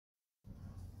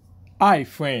Hi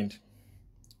friend,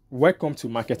 welcome to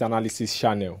Market Analysis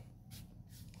channel.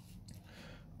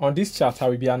 On this chart, I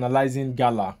will be analyzing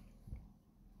Gala.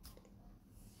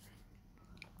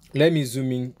 Let me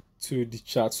zoom in to the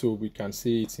chart so we can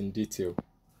see it in detail.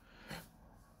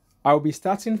 I'll be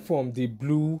starting from the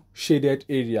blue shaded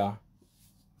area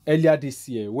earlier this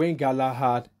year when Gala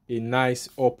had a nice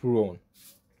up run.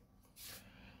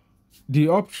 The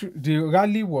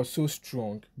rally was so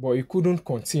strong, but it couldn't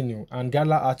continue, and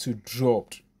Gala had to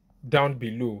drop down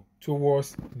below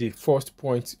towards the first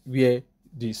point where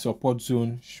the support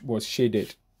zone was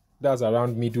shaded. That's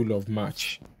around middle of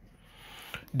March.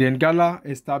 Then Gala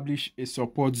established a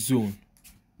support zone.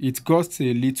 It got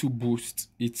a little boost.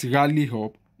 It rallied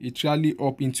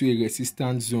up into a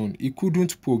resistance zone. It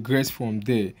couldn't progress from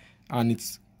there, and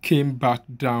it came back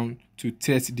down to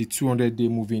test the 200-day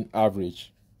moving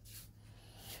average.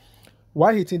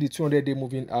 While hitting the 200-day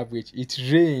moving average, it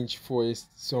ranged for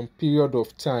some period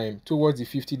of time towards the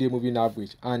 50-day moving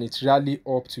average, and it rallied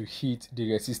up to hit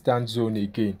the resistance zone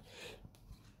again.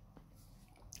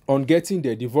 On getting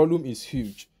there, the volume is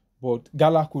huge, but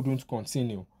Gala couldn't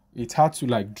continue. It had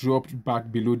to drop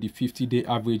back below the 50-day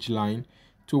average line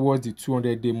towards the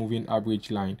 200-day moving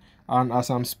average line. And as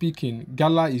I'm speaking,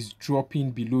 Gala is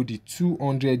dropping below the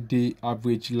 200-day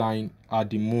average line at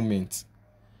the moment.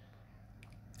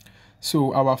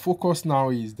 So our focus now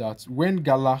is that when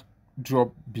Gala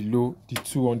drop below the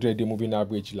 200-day moving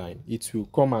average line, it will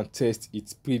come and test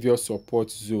its previous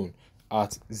support zone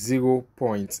at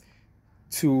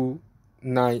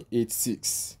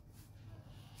 0.2986.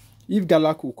 If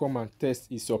Gala could come and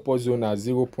test its support zone at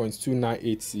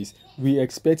 0.2986, we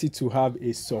expect it to have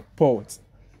a support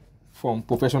from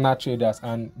professional traders,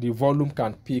 and the volume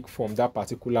can peak from that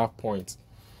particular point.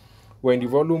 When the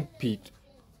volume peaks,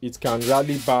 it can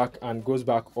rally back and goes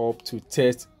back up to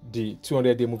test the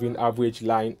 200-day moving average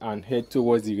line and head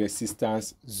towards the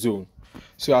resistance zone.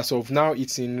 So as of now,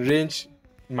 it's in range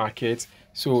market.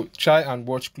 So try and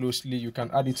watch closely. You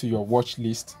can add it to your watch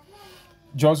list.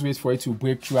 Just wait for it to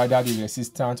break through either the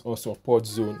resistance or support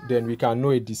zone. Then we can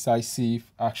know a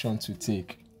decisive action to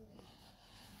take.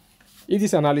 If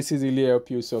this analysis really helps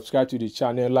you, subscribe to the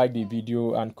channel, like the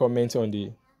video, and comment on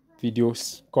the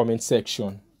video's comment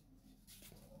section.